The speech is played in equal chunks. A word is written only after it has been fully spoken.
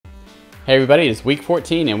Hey everybody, it's week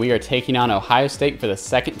 14 and we are taking on Ohio State for the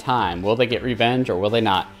second time. Will they get revenge or will they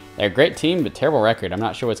not? They're a great team, but terrible record. I'm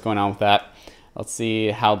not sure what's going on with that. Let's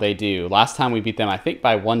see how they do. Last time we beat them, I think,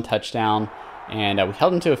 by 1 touchdown, and we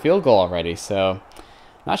held them to a field goal already, so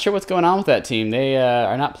not sure what's going on with that team. They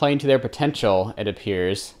are not playing to their potential, it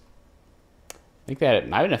appears. I think that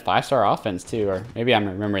might have been a 5-star offense too, or maybe I'm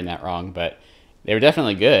remembering that wrong, but they were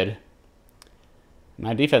definitely good.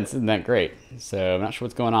 My defense isn't that great, so I'm not sure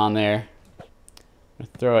what's going on there. I'm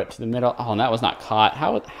gonna throw it to the middle. Oh, and that was not caught.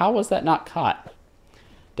 How was that not caught?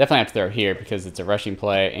 Definitely have to throw here because it's a rushing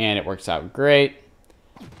play, and it works out great.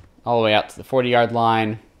 All the way out to the 40-yard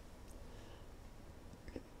line.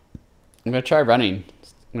 I'm gonna try running.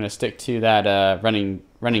 I'm gonna stick to that running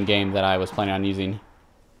game that I was planning on using.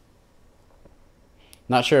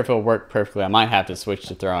 Not sure if it'll work perfectly. I might have to switch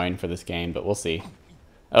to throwing for this game, but we'll see.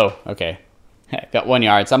 Oh, okay. Got 1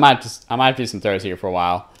 yard, so I might have to do some throws here for a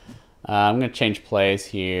while. I'm going to change plays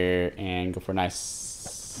here and go for a nice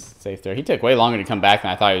safe throw. He took way longer to come back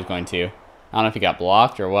than I thought he was going to. I don't know if he got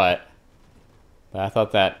blocked or what, but I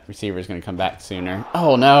thought that receiver was going to come back sooner.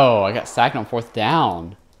 Oh no, I got sacked on 4th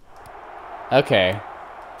down. Okay.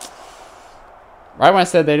 Right when I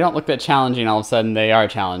said they don't look that challenging, all of a sudden they are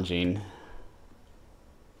challenging.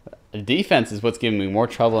 The defense is what's giving me more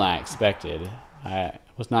trouble than I expected. I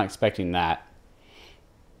was not expecting that.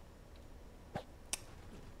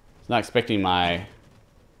 Not expecting my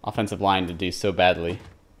offensive line to do so badly.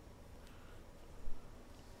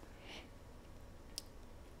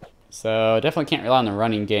 So definitely can't rely on the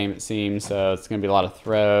running game, it seems. So it's going to be a lot of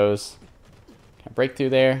throws. Can I break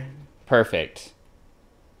through there? Perfect.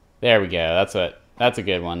 There we go. That's a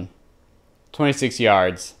good one. 26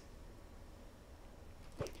 yards.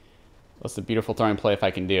 That's a beautiful throwing play if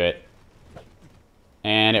I can do it.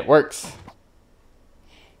 And it works.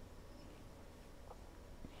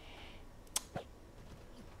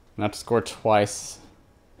 I have to score twice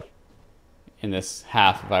in this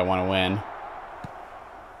half if I want to win.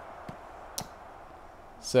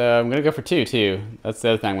 So I'm going to go for 2 too. That's the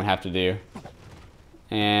other thing I'm going to have to do.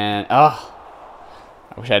 And, oh,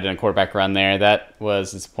 I wish I had done a quarterback run there. That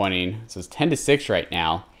was disappointing. So it's 10-6 right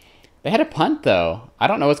now. They had a punt though. I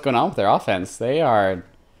don't know what's going on with their offense. They are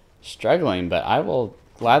struggling, but I will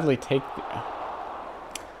gladly take...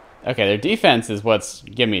 Okay, their defense is what's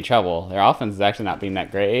giving me trouble. Their offense is actually not being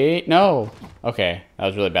that great. No. Okay, that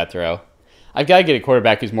was a really bad throw. I've got to get a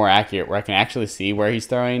quarterback who's more accurate, where I can actually see where he's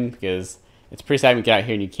throwing, because it's pretty sad when you get out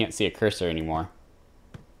here and you can't see a cursor anymore.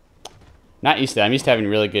 Not used to that. I'm used to having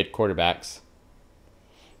really good quarterbacks.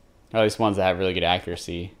 Or at least ones that have really good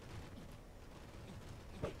accuracy.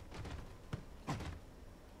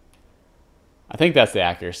 I think that's the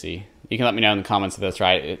accuracy. You can let me know in the comments if that's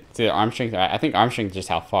right. It's either arm strength or I think arm strength is just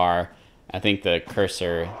how far. I think the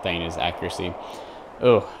cursor thing is accuracy.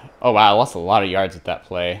 Oh wow, I lost a lot of yards with that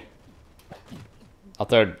play. I'll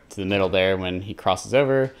throw it to the middle there when he crosses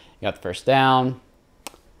over. Got the first down.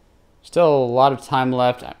 Still a lot of time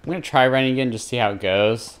left. I'm going to try running again, just see how it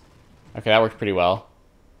goes. Okay, that worked pretty well.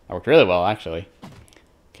 That worked really well, actually.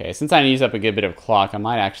 Okay, since I used up a good bit of clock, I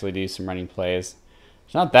might actually do some running plays.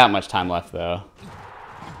 There's not that much time left, though.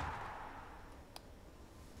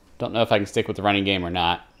 Don't know if I can stick with the running game or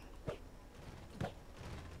not.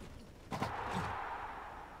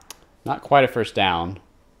 Not quite a first down.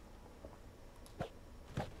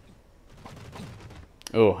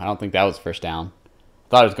 Oh, I don't think that was a first down.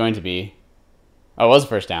 Thought it was going to be. Oh, it was a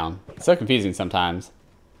first down. It's so confusing sometimes.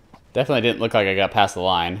 Definitely didn't look like I got past the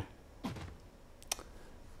line.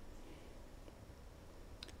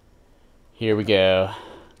 Here we go.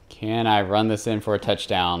 Can I run this in for a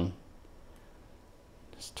touchdown?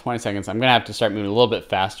 20 seconds. I'm going to have to start moving a little bit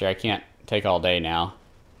faster. I can't take all day now.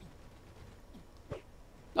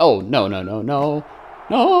 Oh, no, no, no, no.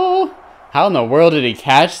 No! How in the world did he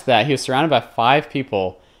catch that? He was surrounded by 5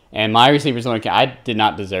 people, and my receivers only... I did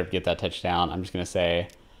not deserve to get that touchdown. I'm just going to say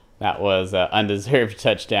that was an undeserved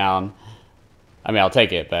touchdown. I mean, I'll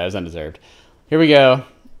take it, but it was undeserved. Here we go.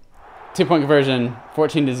 2-point conversion,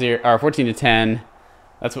 14 to 10.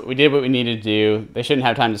 That's what we did. What we needed to do. They shouldn't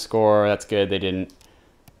have time to score. That's good. They didn't.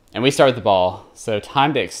 And we start with the ball. So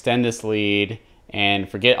time to extend this lead and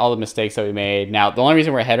forget all the mistakes that we made. Now, the only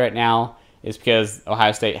reason we're ahead right now is because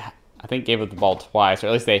Ohio State, I think, gave up the ball twice, or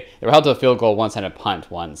at least they were held to a field goal once and a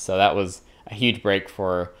punt once. So that was a huge break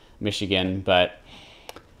for Michigan. But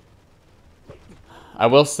I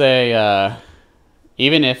will say,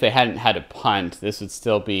 even if they hadn't had a punt, this would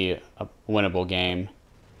still be a winnable game.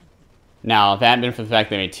 Now, if it hadn't been for the fact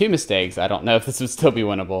they made 2 mistakes, I don't know if this would still be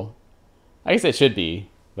winnable. I guess it should be,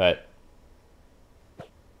 but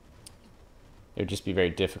it would just be very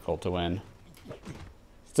difficult to win.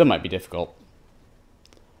 Still might be difficult.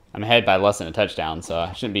 I'm ahead by less than a touchdown, so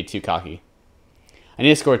I shouldn't be too cocky. I need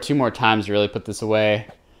to score 2 more times to really put this away.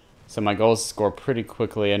 So my goal is to score pretty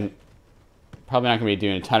quickly, and probably not going to be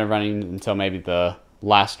doing a ton of running until maybe the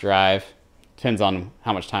last drive. Depends on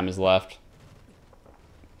how much time is left.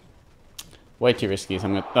 Way too risky, so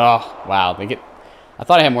I'm going to... Oh, wow. I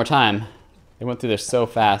thought I had more time. They went through this so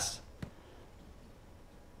fast.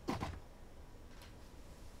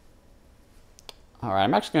 Alright,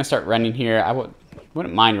 I'm actually going to start running here. I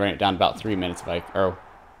wouldn't mind running it down about 3 minutes or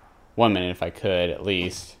 1 minute if I could, at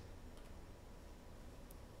least.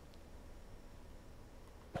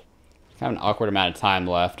 Kind of an awkward amount of time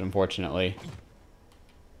left, unfortunately.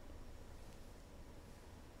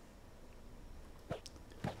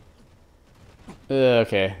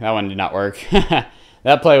 Okay, that one did not work.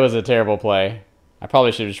 That play was a terrible play. I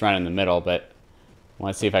probably should have just run in the middle, but I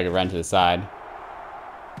want to see if I could run to the side.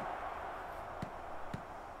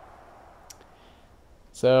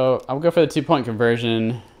 So I'll go for the 2-point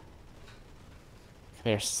conversion.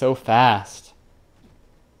 They're so fast.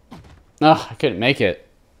 Oh, I couldn't make it.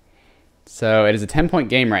 So it is a 10-point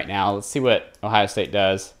game right now. Let's see what Ohio State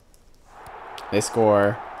does. They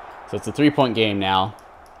score. So it's a 3-point game now.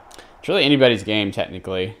 It's really anybody's game,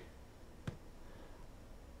 technically.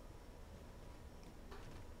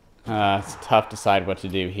 It's tough to decide what to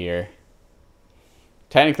do here.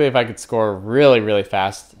 Technically, if I could score really, really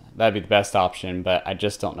fast, that'd be the best option, but I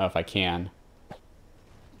just don't know if I can.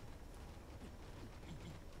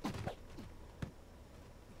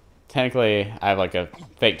 Technically, I have like a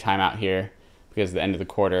fake timeout here because of the end of the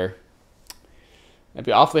quarter. It'd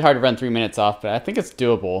be awfully hard to run 3 minutes off, but I think it's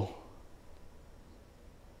doable.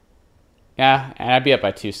 Yeah, and I'd be up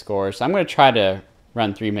by 2 scores. So I'm going to try to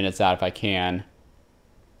run 3 minutes out if I can.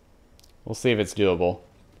 We'll see if it's doable.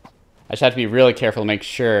 I just have to be really careful to make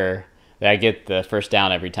sure that I get the first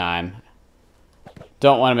down every time.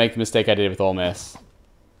 Don't want to make the mistake I did with Ole Miss.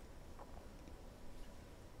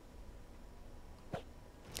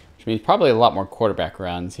 Which means probably a lot more quarterback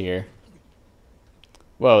runs here.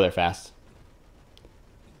 Whoa, they're fast.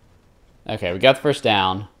 Okay, we got the first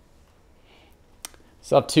down.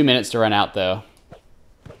 Still have 2 minutes to run out, though.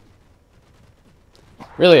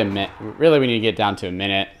 Really, we need to get down to a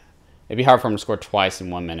minute. It'd be hard for him to score twice in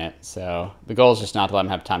 1 minute. So the goal is just not to let him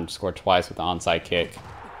have time to score twice with the onside kick.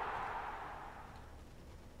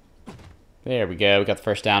 There we go. We got the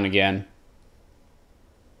first down again.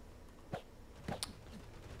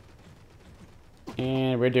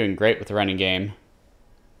 And we're doing great with the running game.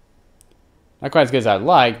 Not quite as good as I'd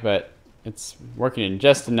like, but it's working in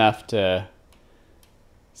just enough to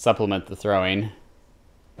supplement the throwing.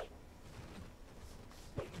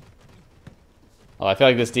 Well, I feel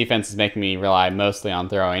like this defense is making me rely mostly on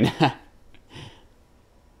throwing. Which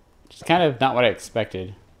is kind of not what I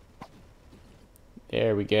expected.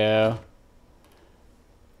 There we go.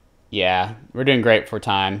 Yeah, we're doing great for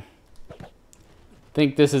time. I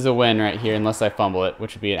think this is a win right here unless I fumble it,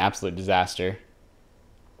 which would be an absolute disaster.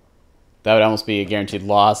 That would almost be a guaranteed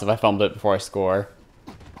loss if I fumbled it before I score.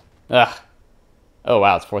 Ugh. Oh,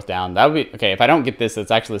 wow, it's 4th down. That would be... Okay, if I don't get this,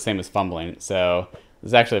 it's actually the same as fumbling. So, this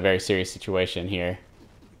is actually a very serious situation here.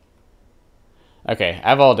 Okay, I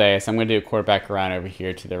have all day, so I'm going to do a quarterback run over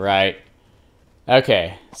here to the right.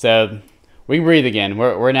 Okay, so we can breathe again.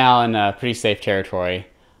 We're now in pretty safe territory.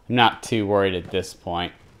 I'm not too worried at this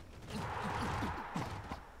point.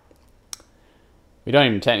 We don't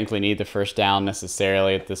even technically need the first down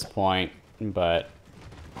necessarily at this point, but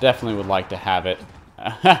definitely would like to have it.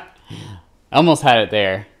 I almost had it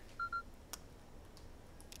there.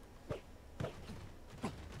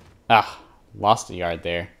 Ah, lost a yard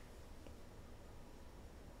there.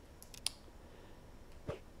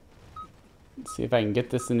 Let's see if I can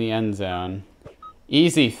get this in the end zone.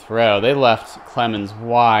 Easy throw. They left Clemens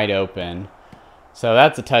wide open. So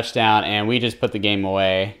that's a touchdown, and we just put the game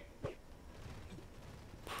away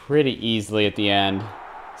pretty easily at the end.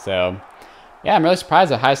 So, yeah, I'm really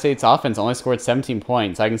surprised that Ohio State's offense only scored 17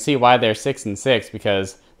 points. I can see why they're 6-6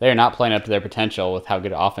 because they're not playing up to their potential with how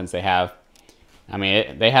good offense they have. I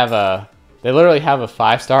mean, they literally have a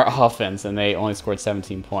 5-star offense and they only scored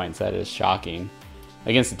 17 points. That is shocking.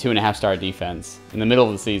 Against a 2.5-star defense in the middle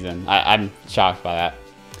of the season. I'm shocked by that.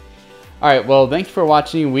 Alright, well, thank you for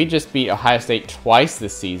watching. We just beat Ohio State twice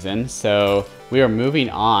this season, so we are moving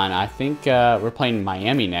on. I think we're playing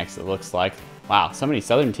Miami next, it looks like. Wow, so many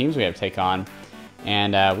Southern teams we have to take on.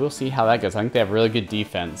 And we'll see how that goes. I think they have really good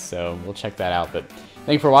defense, so we'll check that out. But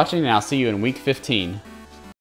thank you for watching, and I'll see you in Week 15.